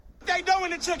they dough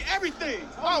and took everything.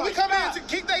 Oh, we come in to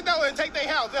kick their dough and take their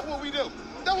house. That's what we do.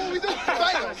 That's what we do.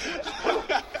 Fight them.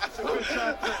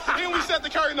 Then we set the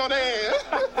curtain on their ass.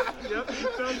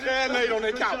 And they on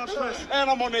their couch. And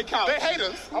I'm on their couch. They hate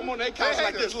us. I'm on their couch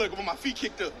like this. Look, with my feet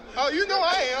kicked up. Oh, you know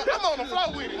I am. I'm on the floor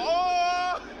with it.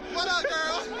 Oh, What up,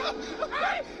 girl?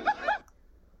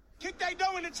 kick they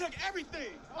dough and took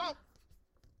everything. Oh.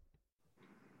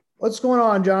 What's going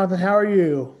on, Jonathan? How are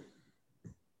you?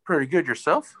 Pretty good.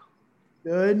 Yourself?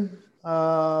 Good.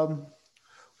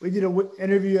 We did an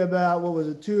interview about, what was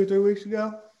it, 2 or 3 weeks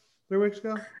ago? 3 weeks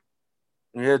ago?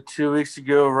 Yeah, 2 weeks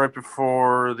ago, right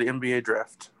before the NBA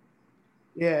draft.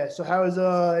 Yeah. So how is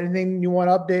anything you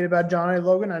want to update about Johnny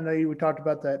Logan? I know you talked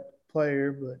about that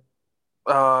player, but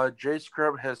Jay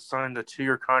Scrubb has signed a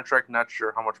 2-year contract. Not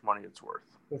sure how much money it's worth.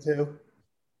 with who?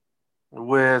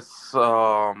 With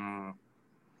the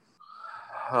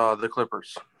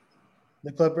Clippers.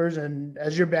 The Clippers. And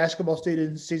as your basketball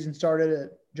season started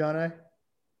at John A?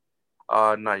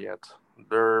 Not yet.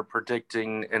 They're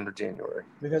predicting end of January.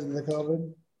 Because of the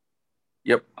COVID?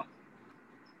 Yep.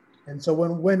 And so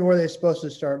when were they supposed to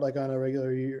start, like on a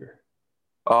regular year?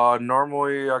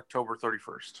 Normally October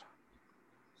 31st.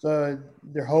 So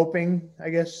they're hoping, I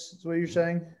guess is what you're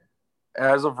saying?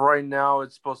 As of right now,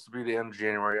 it's supposed to be the end of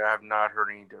January. I have not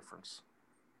heard any difference.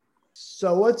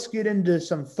 So let's get into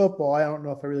some football. I don't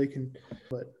know if I really can,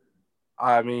 but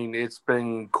I mean, it's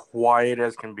been quiet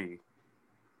as can be.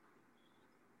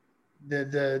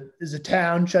 is the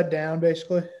town shut down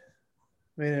basically?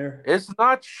 I mean, It's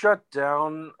not shut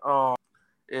down.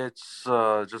 It's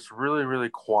just really, really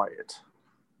quiet.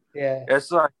 yeah.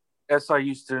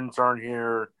 SIU students aren't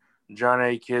here. John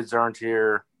A. kids aren't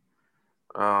here.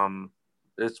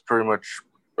 It's pretty much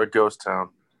a ghost town.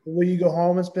 Will you go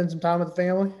home and spend some time with the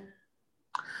family?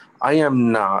 I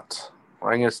am not. I'm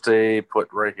going to stay put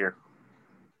right here.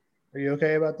 Are you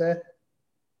okay about that?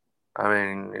 I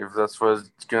mean, if that's what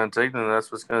it's going to take, then that's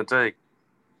what it's going to take.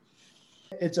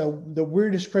 It's the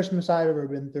weirdest Christmas I've ever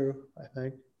been through, I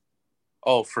think.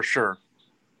 Oh, for sure.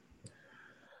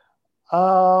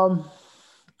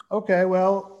 Okay,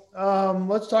 well,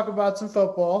 let's talk about some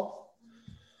football.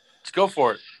 Let's go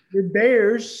for it. The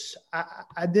Bears,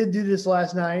 I did do this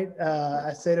last night.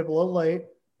 I stayed up a little late.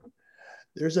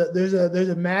 There's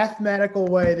a mathematical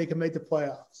way they can make the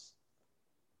playoffs.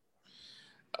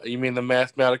 You mean the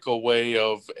mathematical way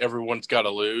of everyone's got to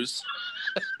lose?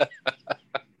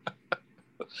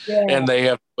 Yeah. And they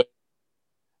have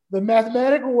 – the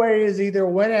mathematical way is either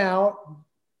win out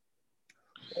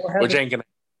or have which ain't going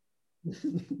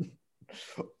to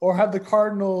or have the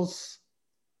Cardinals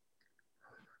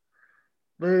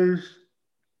lose.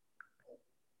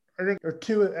 I think or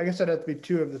two. I guess that'd have to be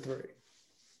 2 of the 3.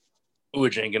 –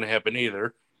 which ain't going to happen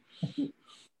either.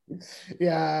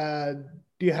 Yeah,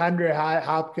 DeAndre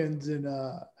Hopkins and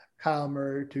Kyle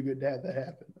Murray are too good to have that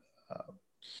happen.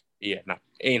 Yeah, no,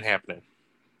 ain't happening.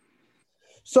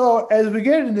 So as we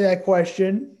get into that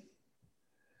question,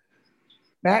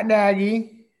 Matt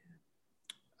Nagy,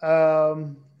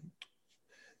 do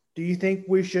you think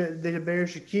the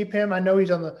Bears should keep him? I know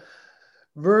he's on the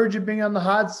verge of being on the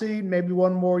hot seat, maybe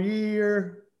one more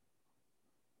year.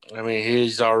 I mean,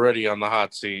 he's already on the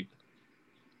hot seat.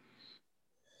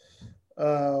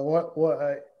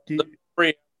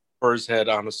 Free for his head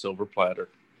on a silver platter.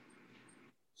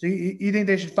 So you think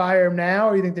they should fire him now,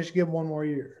 or you think they should give him one more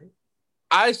year?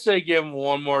 I say give him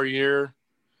one more year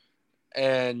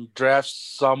and draft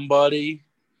somebody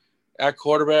at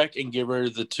quarterback and get rid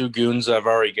of the 2 goons I've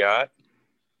already got.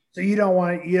 So you don't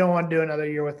want to do another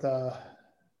year with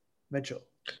Mitchell?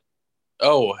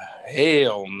 Oh,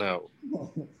 hell no.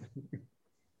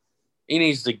 He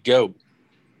needs to go.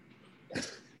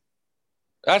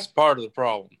 That's part of the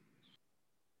problem.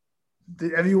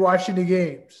 Have you watched any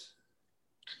games?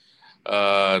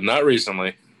 Not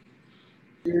recently.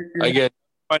 You're I get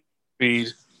my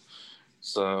speed,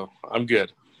 so I'm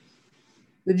good.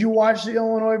 Did you watch the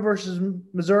Illinois versus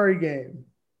Missouri game?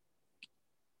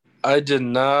 I did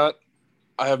not.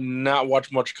 I have not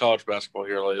watched much college basketball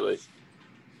here lately.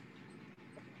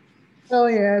 Oh,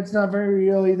 yeah, it's not very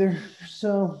real either.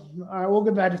 So, all right, we'll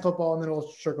get back to football, and then we'll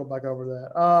circle back over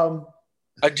that.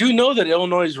 I do know that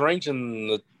Illinois is ranked in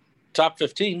the top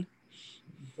 15.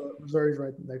 But Missouri's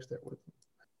right next there with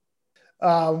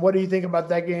them. What do you think about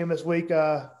that game this week?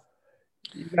 I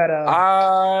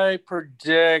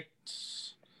predict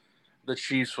the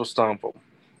Chiefs will stomp them.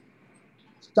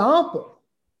 Stomp them.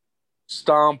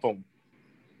 Stomp them.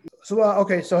 So,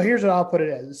 okay, so here's what I'll put it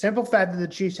as. The simple fact that the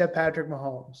Chiefs have Patrick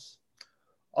Mahomes,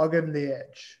 I'll give them the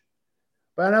edge.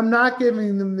 But I'm not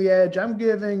giving them the edge. I'm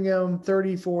giving them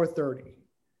 34-30.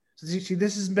 See,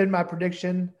 this has been my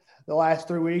prediction the last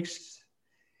 3 weeks,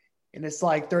 and it's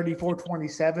like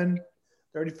 34-27,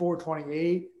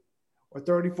 34-28, or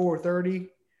 34-30.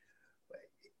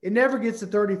 It never gets to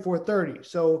 34-30.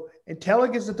 So until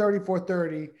it gets to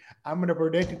 34-30, I'm going to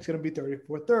predict it's going to be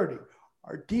 34-30.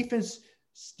 Our defense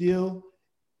still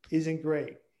isn't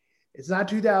great. It's not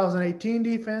 2018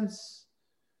 defense,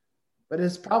 but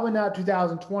it's probably not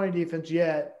 2020 defense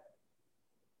yet.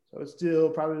 So it's still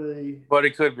probably – But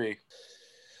it could be.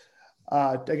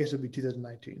 I guess it would be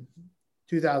 2019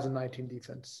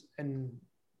 defense. And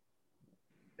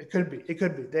it could be. It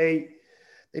could be. They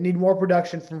need more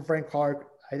production from Frank Clark,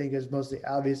 I think, is most the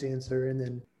obvious answer. And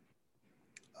then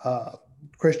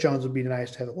Chris Jones would be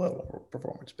nice to have a little more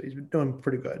performance, but he's been doing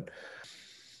pretty good.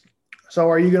 So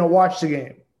are you going to watch the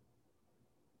game?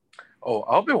 Oh,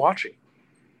 I'll be watching.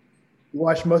 You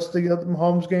watched most of the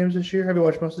Mahomes games this year? Have you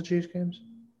watched most of the Chiefs games?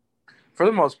 For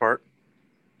the most part.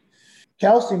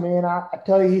 Kelsey, man, I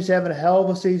tell you, he's having a hell of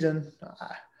a season.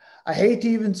 I hate to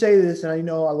even say this, and I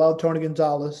know I love Tony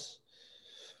Gonzalez.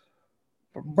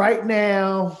 But right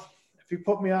now, if you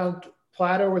put me on a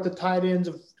platter with the tight ends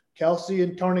of Kelsey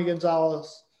and Tony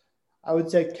Gonzalez, I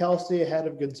would say Kelsey ahead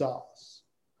of Gonzalez.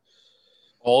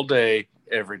 All day,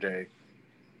 every day.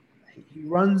 He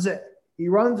runs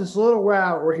this little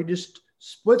route where he just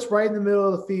splits right in the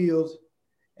middle of the field,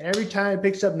 and every time he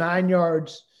picks up 9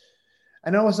 yards. I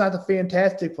know it's not the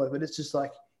fantastic play, but it's just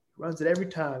like he runs it every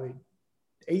time.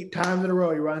 8 times in a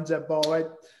row, he runs that ball right.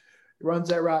 He runs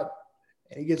that route,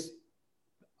 and he gets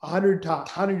 100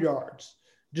 yards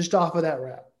just off of that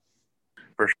route.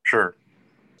 For sure.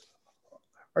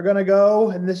 Are going to go,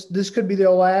 and this could be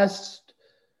their last.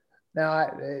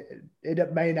 Now,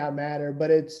 it may not matter,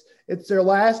 but it's their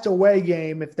last away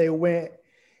game if they win.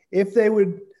 If they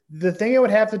would, the thing it would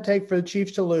have to take for the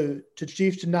Chiefs to lose,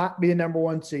 to not be the number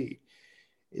 1 seed,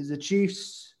 is the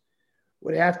Chiefs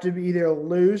would have to either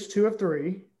lose 2 of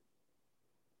 3.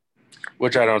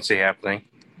 Which I don't see happening.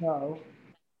 No.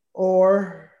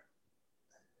 Or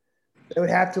they would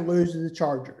have to lose to the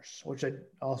Chargers, which I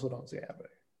also don't see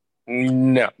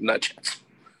happening. No, not chance.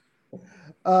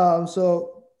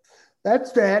 So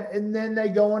that's that. And then they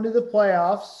go into the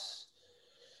playoffs.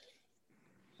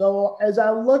 So as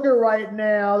I look at right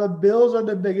now, the Bills are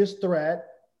the biggest threat,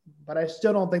 but I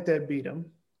still don't think they'd beat them.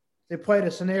 They played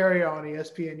a scenario on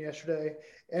ESPN yesterday,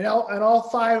 and all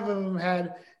 5 of them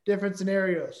had different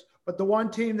scenarios. But the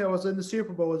one team that was in the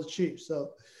Super Bowl was the Chiefs.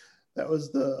 So that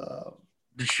was the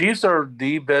Chiefs are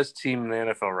the best team in the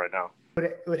NFL right now. But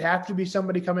it would have to be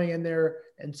somebody coming in there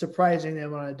and surprising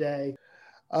them on a day.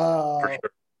 For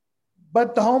sure.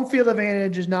 But the home field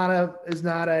advantage is not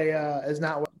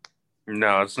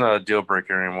No, it's not a deal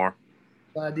breaker anymore.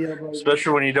 a deal breaker.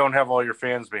 Especially when you don't have all your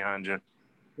fans behind you.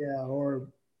 Yeah, or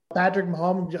Patrick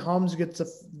Mahomes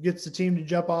gets the team to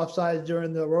jump off sides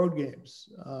during the road games.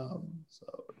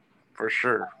 For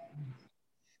sure.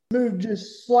 Move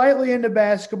just slightly into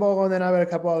basketball, and then I've got a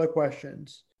couple other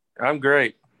questions. I'm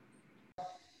great.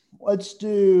 Let's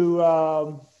do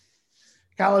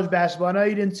college basketball. I know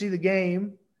you didn't see the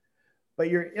game, but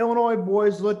your Illinois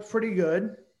boys looked pretty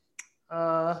good.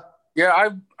 Yeah,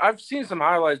 I've seen some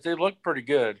highlights. They look pretty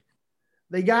good.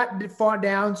 They got fought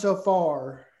down so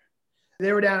far.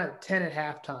 They were down at 10 at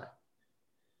halftime.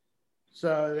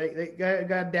 So they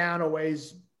got down a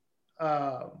ways.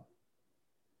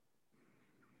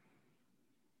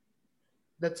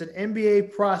 That's an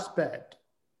NBA prospect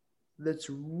that's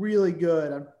really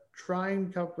good. I'm trying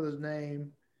to come up with his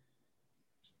name.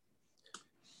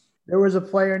 There was a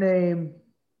player named,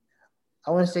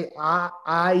 I want to say,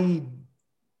 I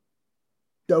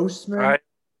Dosman.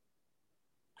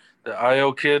 The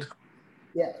IO kid?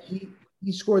 Yeah, he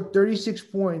scored 36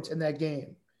 points in that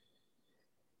game.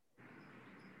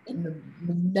 And the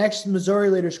next Missouri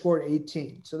leader scored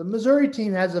 18. So the Missouri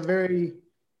team has a very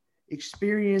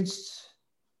experienced,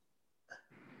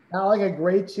 not like a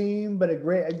great team, but a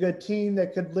good team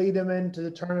that could lead them into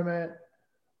the tournament,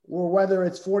 or whether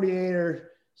it's 48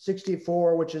 or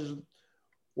 64, which is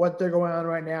what they're going on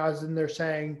right now, is then they're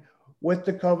saying, with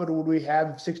the COVID, would we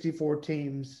have 64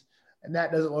 teams? And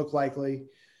that doesn't look likely.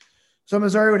 So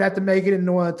Missouri would have to make it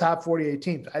into one of the top 48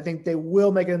 teams. I think they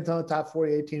will make it into the top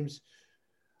 48 teams.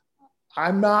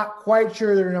 I'm not quite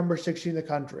sure they're number 60 in the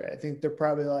country. I think they're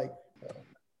probably like,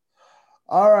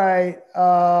 all right.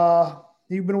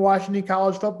 You've been watching any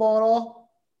college football at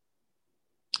all?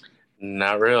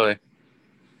 Not really.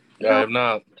 I have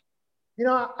not. You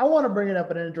know, I want to bring it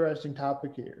up an interesting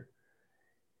topic here.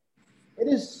 It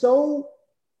is so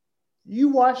 – you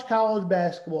watch college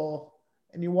basketball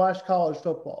and you watch college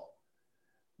football.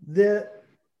 The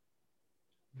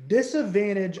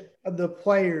disadvantage of the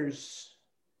players,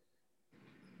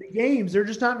 the games, they're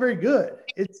just not very good.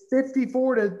 It's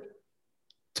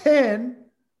 54-10.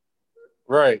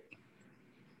 Right.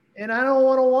 And I don't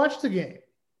want to watch the game.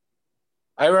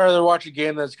 I'd rather watch a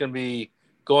game that's going to be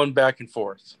going back and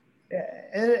forth.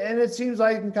 And it seems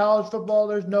like in college football,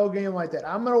 there's no game like that.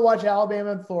 I'm going to watch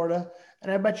Alabama and Florida,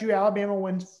 and I bet you Alabama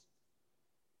wins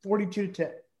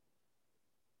 42-10.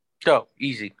 Go,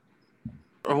 easy.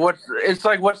 What's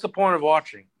the point of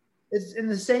watching? It's and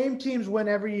the same teams win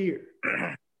every year.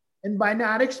 And by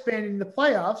not expanding the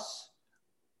playoffs,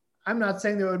 I'm not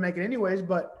saying they would make it anyways,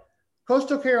 but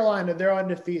Coastal Carolina, they're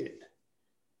undefeated.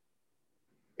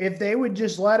 If they would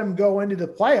just let them go into the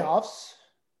playoffs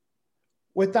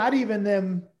without even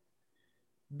them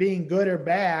being good or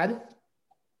bad.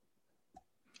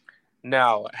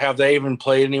 Now, have they even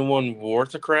played anyone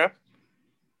worth a crap?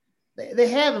 They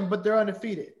haven't, but they're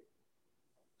undefeated.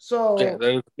 So yeah,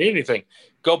 they don't mean anything.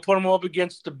 Go put them up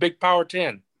against the Big Power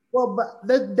 10. Well,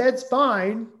 but that's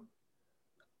fine.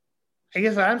 I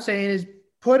guess what I'm saying is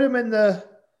put them in the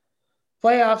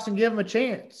playoffs and give them a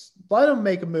chance. Let them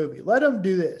make a movie. Let them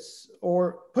do this.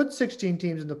 Or put 16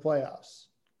 teams in the playoffs.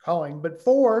 But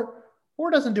four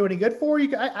doesn't do any good.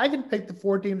 I can pick the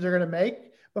 4 teams they're going to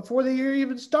make before the year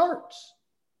even starts.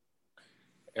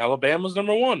 Alabama's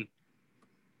number 1.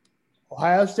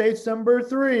 Ohio State's number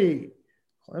 3.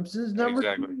 Clemson's number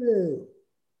 2.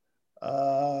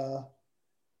 4th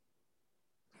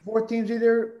team's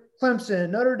either Clemson,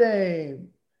 Notre Dame.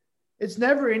 It's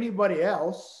never anybody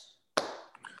else.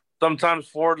 Sometimes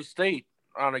Florida State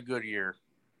on a good year.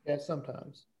 Yeah,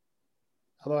 sometimes.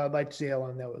 Although I'd like to see how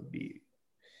long that would be.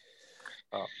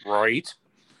 Right.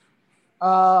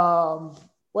 Well,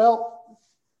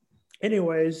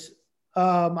 anyways,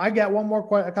 I got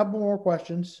a couple more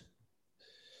questions.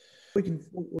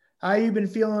 How you been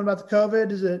feeling about the COVID?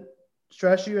 Does it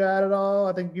stress you out at all?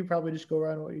 I think you probably just go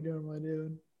around what you're normally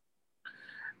doing.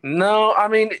 No, I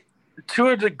mean, to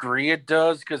a degree it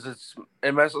does because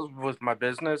it messes with my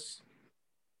business.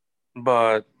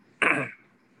 But other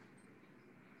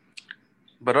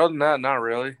than that, not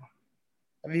really.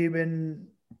 Have you been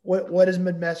what has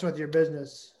been messing with your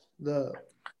business?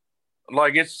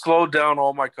 It's slowed down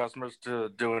all my customers to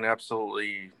doing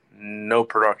absolutely no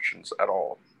productions at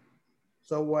all.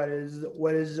 So are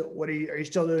you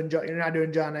still doing? You're not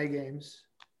doing John A games?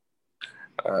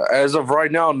 As of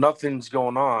right now, nothing's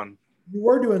going on. You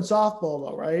were doing softball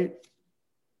though, right?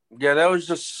 Yeah, that was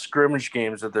just scrimmage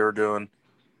games that they were doing.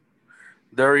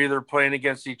 They're either playing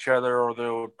against each other or they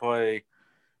would play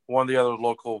one of the other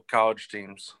local college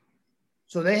teams.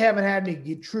 So they haven't had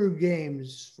any true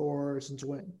games since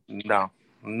when? No,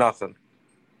 nothing.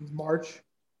 March.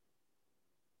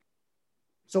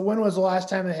 So when was the last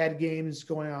time they had games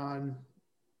going on?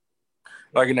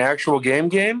 Like an actual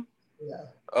game? Yeah.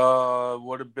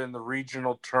 Would have been the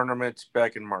regional tournaments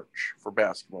back in March for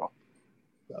basketball.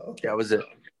 Oh, okay. That was it.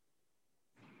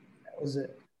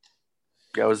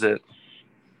 That was it.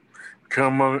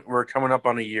 We're coming up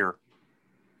on a year.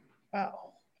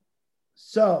 Wow.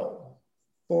 So,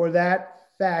 for that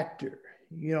factor,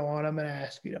 you know what I'm going to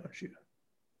ask you, don't you?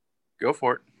 Go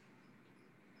for it.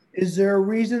 Is there a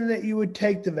reason that you would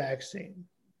take the vaccine?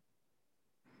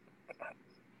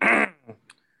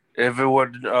 If it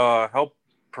would help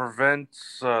prevent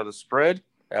the spread,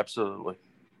 absolutely.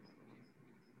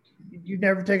 You've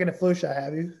never taken a flu shot,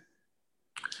 have you?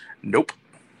 Nope.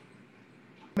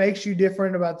 What makes you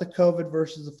different about the COVID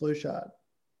versus the flu shot?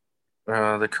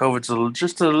 The COVID's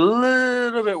just a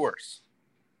little bit worse.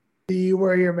 Do you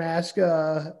wear your mask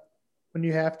when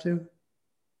you have to?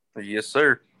 Yes,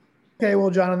 sir. Okay,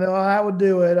 well, Jonathan, that would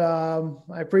do it.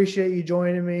 I appreciate you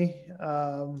joining me.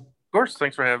 Of course.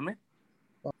 Thanks for having me.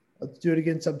 Let's do it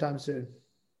again sometime soon.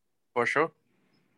 For sure.